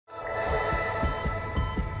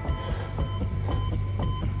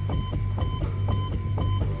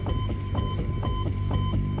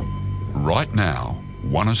Right now,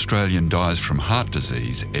 one Australian dies from heart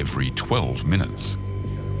disease every 12 minutes.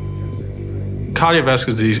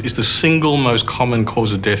 Cardiovascular disease is the single most common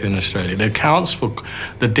cause of death in Australia. It accounts for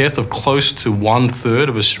the death of close to 1/3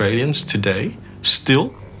 of Australians today,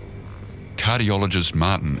 still. Cardiologist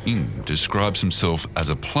Martin Ng describes himself as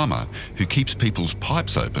a plumber who keeps people's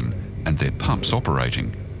pipes open and their pumps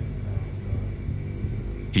operating.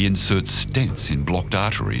 He inserts stents in blocked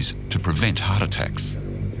arteries to prevent heart attacks.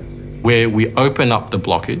 Where we open up the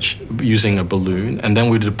blockage using a balloon, and then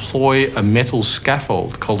we deploy a metal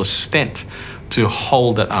scaffold called a stent to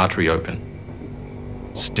hold that artery open.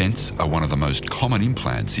 Stents are one of the most common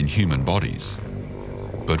implants in human bodies.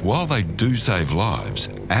 But while they do save lives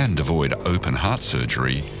and avoid open heart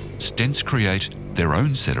surgery, stents create their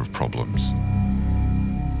own set of problems.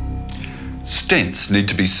 Stents need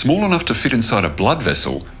to be small enough to fit inside a blood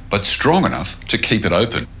vessel, but strong enough to keep it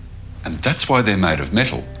open. And that's why they're made of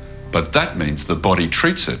metal. But that means the body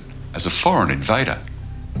treats it as a foreign invader.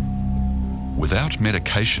 Without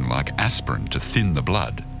medication like aspirin to thin the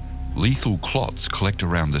blood, lethal clots collect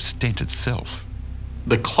around the stent itself.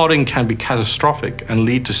 The clotting can be catastrophic and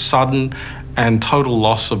lead to sudden and total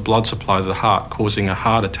loss of blood supply to the heart, causing a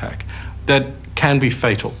heart attack that can be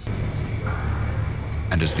fatal.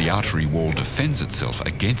 And as the artery wall defends itself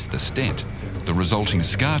against the stent, the resulting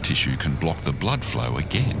scar tissue can block the blood flow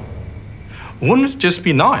again. Wouldn't it just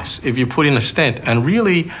be nice if you put in a stent and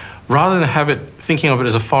really, rather than thinking of it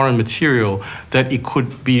as a foreign material, that it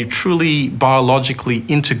could be truly biologically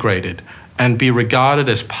integrated and be regarded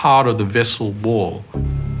as part of the vessel wall?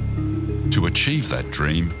 To achieve that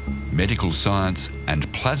dream, medical science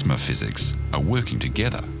and plasma physics are working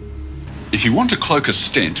together. If you want to cloak a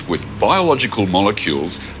stent with biological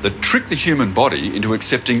molecules that trick the human body into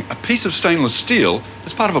accepting a piece of stainless steel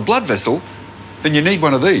as part of a blood vessel, then you need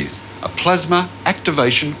one of these, a plasma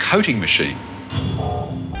activation coating machine.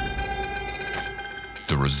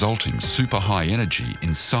 The resulting super high energy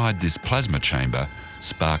inside this plasma chamber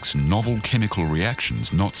sparks novel chemical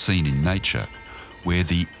reactions not seen in nature, where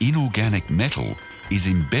the inorganic metal is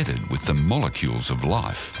embedded with the molecules of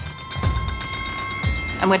life.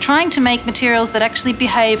 And we're trying to make materials that actually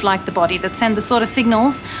behave like the body, that send the sort of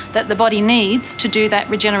signals that the body needs to do that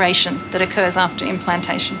regeneration that occurs after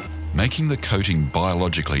implantation. Making the coating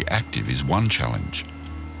biologically active is one challenge.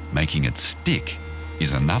 Making it stick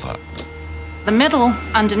is another. The metal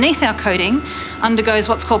underneath our coating undergoes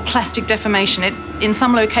what's called plastic deformation. In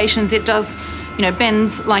some locations it does,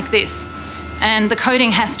 bends like this. And the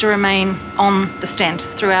coating has to remain on the stent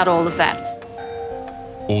throughout all of that.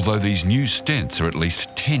 Although these new stents are at least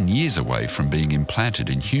 10 years away from being implanted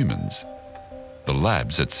in humans, the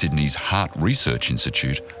labs at Sydney's Heart Research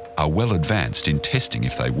Institute are well advanced in testing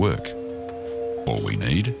if they work. All we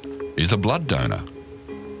need is a blood donor.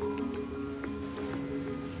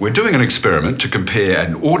 We're doing an experiment to compare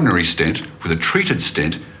an ordinary stent with a treated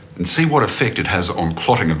stent and see what effect it has on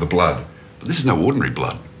clotting of the blood. But this is no ordinary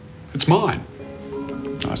blood. It's mine.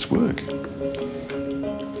 Nice work.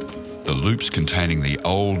 The loops containing the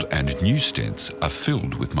old and new stents are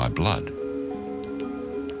filled with my blood.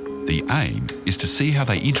 The aim is to see how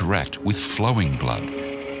they interact with flowing blood,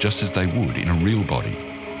 just as they would in a real body.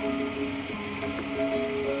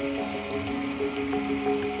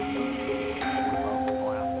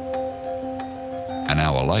 An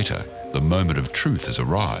hour later, the moment of truth has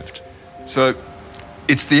arrived. So,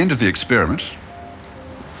 it's the end of the experiment.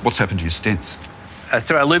 What's happened to your stents?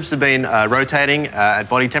 So our loops have been rotating at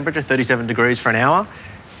body temperature, 37 degrees for an hour.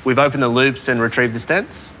 We've opened the loops and retrieved the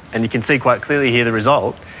stents, and you can see quite clearly here the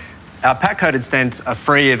result. Our pack-coated stents are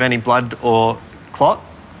free of any blood or clot.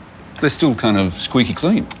 They're still kind of squeaky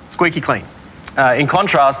clean. Squeaky clean. In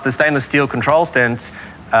contrast, the stainless steel control stents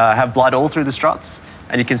have blood all through the struts,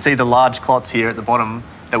 and you can see the large clots here at the bottom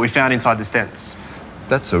that we found inside the stents.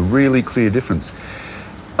 That's a really clear difference.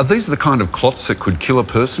 Are these the kind of clots that could kill a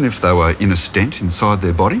person if they were in a stent inside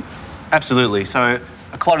their body? Absolutely. So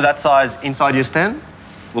a clot of that size inside your stent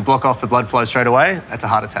will block off the blood flow straight away. That's a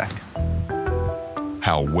heart attack.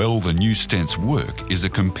 How well the new stents work is a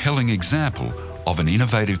compelling example of an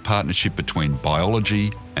innovative partnership between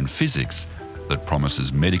biology and physics that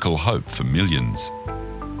promises medical hope for millions.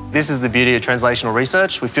 This is the beauty of translational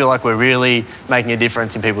research. We feel like we're really making a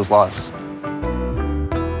difference in people's lives.